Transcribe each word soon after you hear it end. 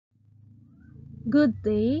Good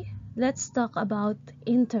day. Let's talk about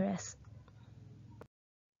interest.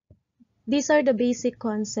 These are the basic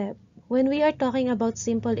concepts. When we are talking about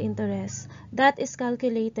simple interest, that is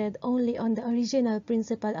calculated only on the original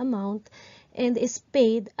principal amount and is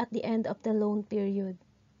paid at the end of the loan period.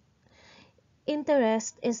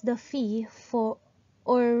 Interest is the fee for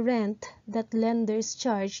or rent that lenders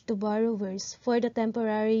charge to borrowers for the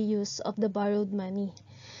temporary use of the borrowed money.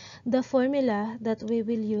 The formula that we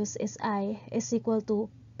will use is I is equal to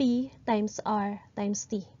P times R times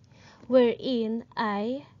T, wherein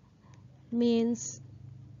I means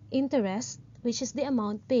interest, which is the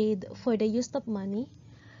amount paid for the use of money.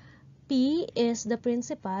 P is the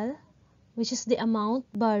principal, which is the amount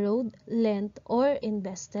borrowed, lent, or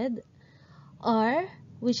invested. R,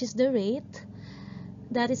 which is the rate,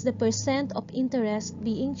 that is the percent of interest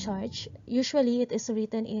being charged. Usually it is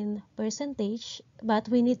written in percentage, but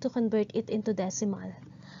we need to convert it into decimal.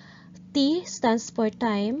 T stands for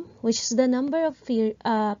time, which is the number of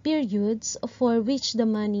periods for which the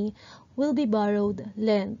money will be borrowed,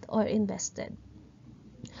 lent, or invested.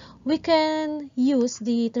 We can use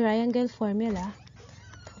the triangle formula,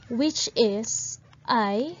 which is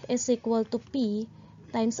I is equal to P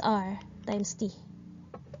times R times T,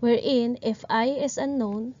 wherein if I is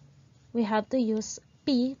unknown, we have to use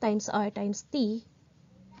P times R times T,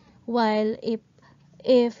 while if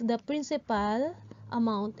the principal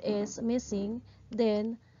amount is missing,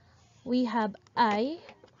 then we have I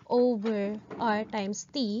over R times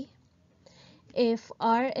T. If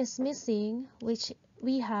R is missing, which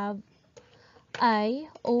we have I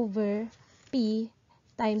over P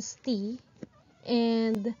times T.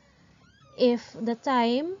 And if the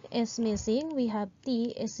time is missing, we have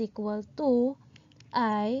T is equal to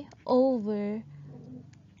I over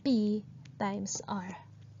P times R.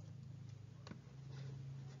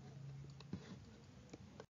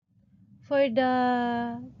 For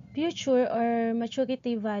the future or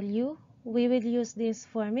maturity value, we will use this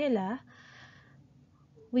formula.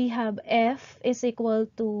 We have F is equal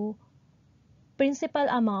to principal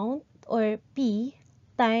amount or P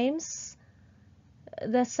times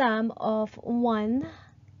the sum of 1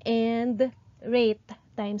 and rate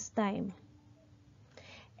times time.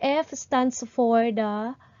 F stands for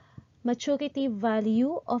the maturity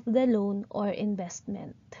value of the loan or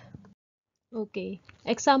investment. Okay,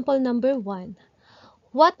 example number 1.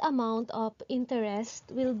 What amount of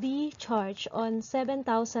interest will be charged on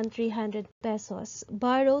 7,300 pesos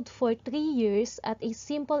borrowed for 3 years at a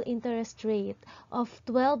simple interest rate of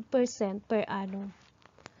 12% per annum?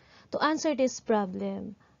 To answer this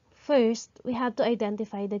problem, first, we have to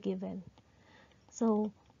identify the given.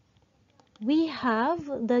 So, we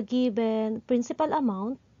have the given principal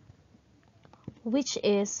amount, which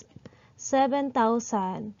is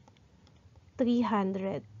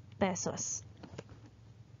 7,300 pesos.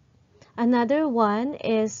 Another one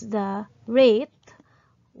is the rate,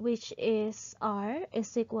 which is R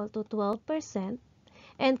is equal to 12%,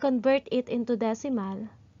 and convert it into decimal,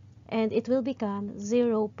 and it will become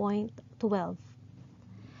 0.12.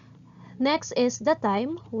 Next is the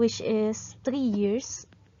time, which is 3 years.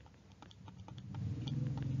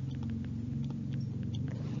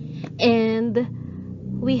 And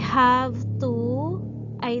we have to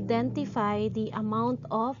identify the amount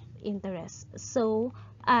of interest. So,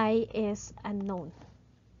 I is unknown.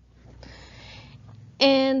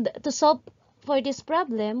 And to solve for this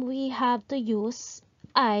problem, we have to use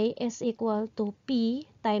I is equal to P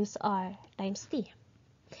times R times T.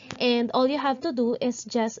 And all you have to do is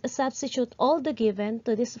just substitute all the given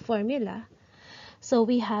to this formula. So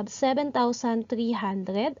we have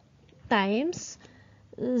 7,300 times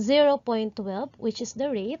 0.12, which is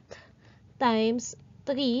the rate, times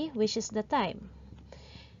 3, which is the time.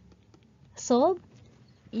 Solve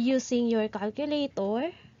using your calculator,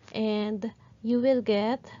 and you will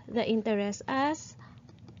get the interest as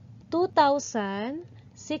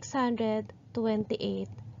 2,628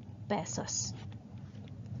 pesos.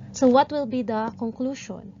 So what will be the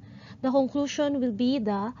conclusion? The conclusion will be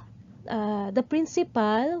the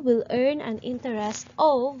principal will earn an interest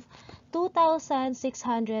of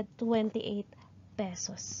 2,628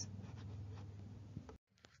 pesos.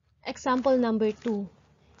 Example number 2.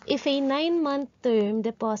 If a 9-month term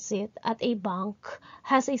deposit at a bank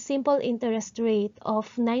has a simple interest rate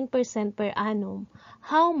of 9% per annum,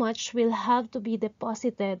 how much will have to be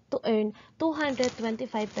deposited to earn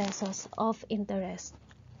 225 pesos of interest?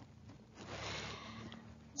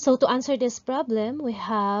 So to answer this problem, we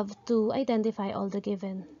have to identify all the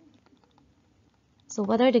given. So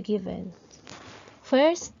what are the given?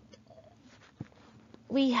 First,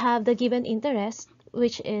 we have the given interest,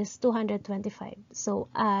 which is 225. So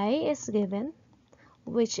I is given.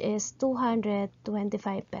 which is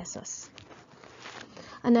 225 pesos.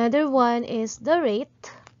 Another one is the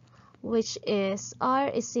rate, which is R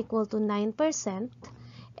is equal to 9%,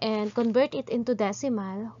 and convert it into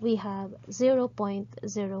decimal, we have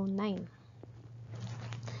 0.09.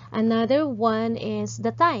 Another one is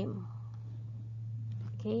the time.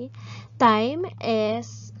 Okay, time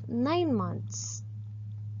is 9 months.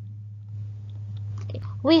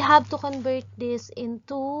 We have to convert this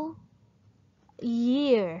into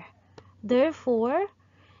year. Therefore,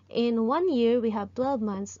 in 1 year, we have 12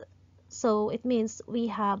 months. So, it means we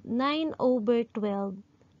have 9/12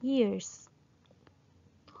 years.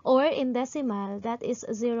 Or in decimal, that is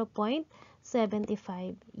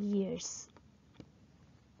 0.75 years.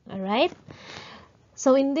 Alright?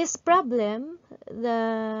 So, in this problem,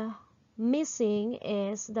 the missing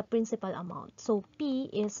is the principal amount. So, P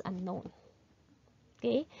is unknown.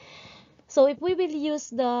 Okay? So, if we will use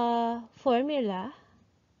the formula,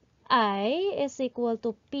 I is equal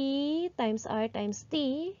to P times R times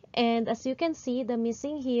T, and as you can see, the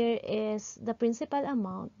missing here is the principal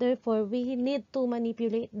amount. Therefore, we need to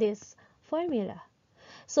manipulate this formula.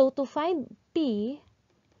 So, to find P,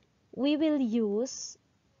 we will use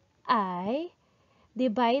I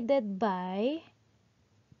divided by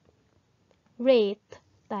rate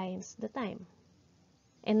times the time.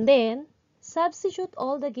 And then, substitute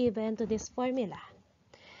all the given to this formula.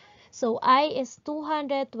 So, I is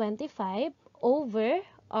 225 over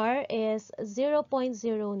R is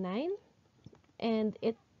 0.09, and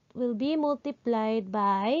it will be multiplied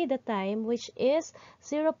by the time, which is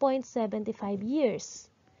 0.75 years.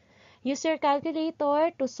 Use your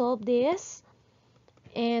calculator to solve this,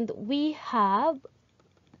 and we have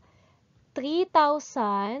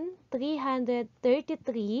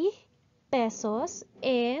 3,333 pesos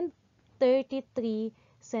and 33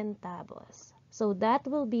 centavos. So, that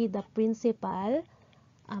will be the principal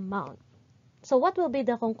amount. So, what will be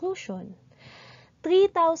the conclusion?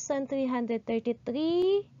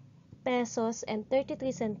 3,333 pesos and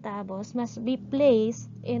 33 centavos must be placed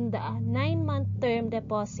in the 9-month term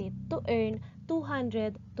deposit to earn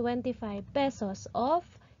 225 pesos of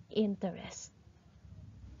interest.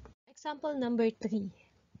 Example number 3.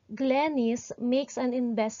 Glenis makes an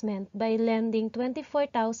investment by lending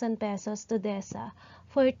 24,000 pesos to DESA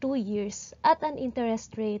for 2 years at an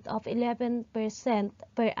interest rate of 11%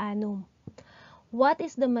 per annum. What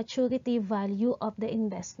is the maturity value of the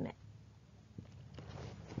investment?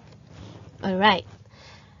 Alright,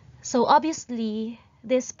 so obviously,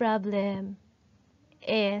 this problem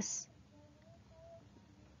is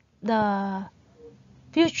the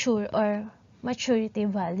future or maturity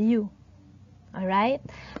value. Alright,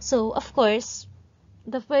 so of course,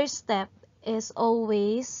 the first step is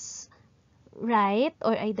always write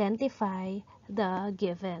or identify the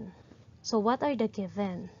given. So what are the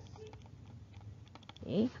given?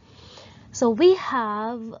 Okay, so we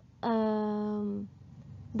have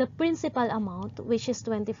the principal amount, which is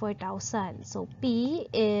 24,000. So P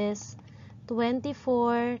is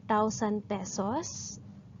 24,000 pesos.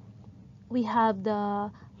 We have the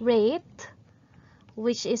rate,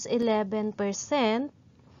 which is 11%,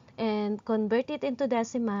 and convert it into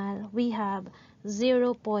decimal, we have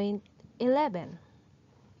 0.11.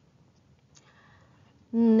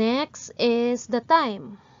 Next is the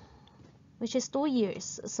time, which is 2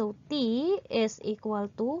 years. So, T is equal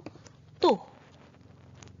to 2.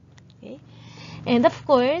 Okay. And of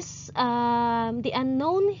course, the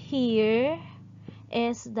unknown here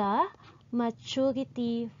is the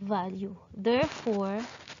maturity value. Therefore,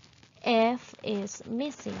 F is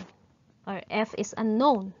missing, or F is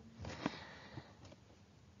unknown.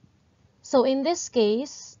 So in this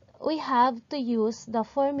case, we have to use the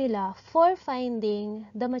formula for finding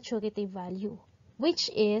the maturity value, which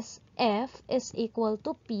is F is equal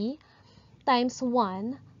to P times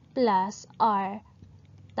 1 plus R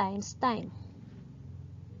times time.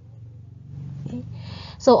 Okay.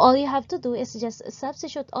 So all you have to do is just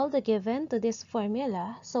substitute all the given to this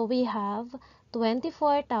formula. So we have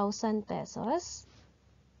 24,000 pesos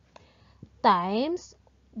times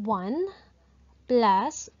 1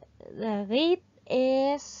 plus the rate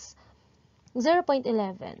is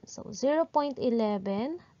 0.11. So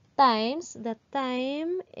 0.11 times the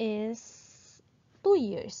time is 2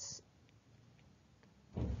 years.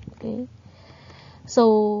 Okay.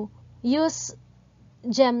 So use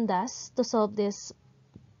GEMDAS to solve this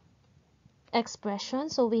expression.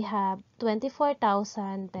 So we have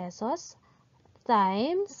 24,000 pesos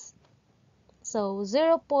times, so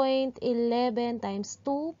 0.11 times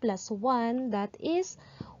 2 plus 1, that is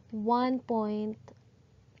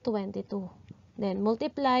 1.22. Then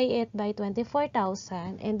multiply it by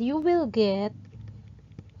 24,000 and you will get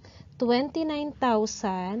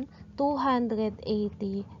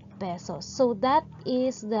 29,280 pesos. So that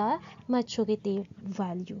is the maturity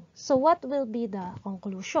value. So what will be the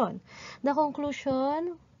conclusion? The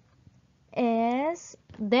conclusion is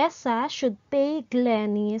DESA should pay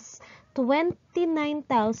Glenis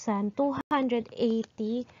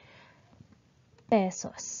 29,280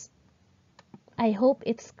 pesos. I hope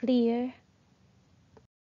it's clear.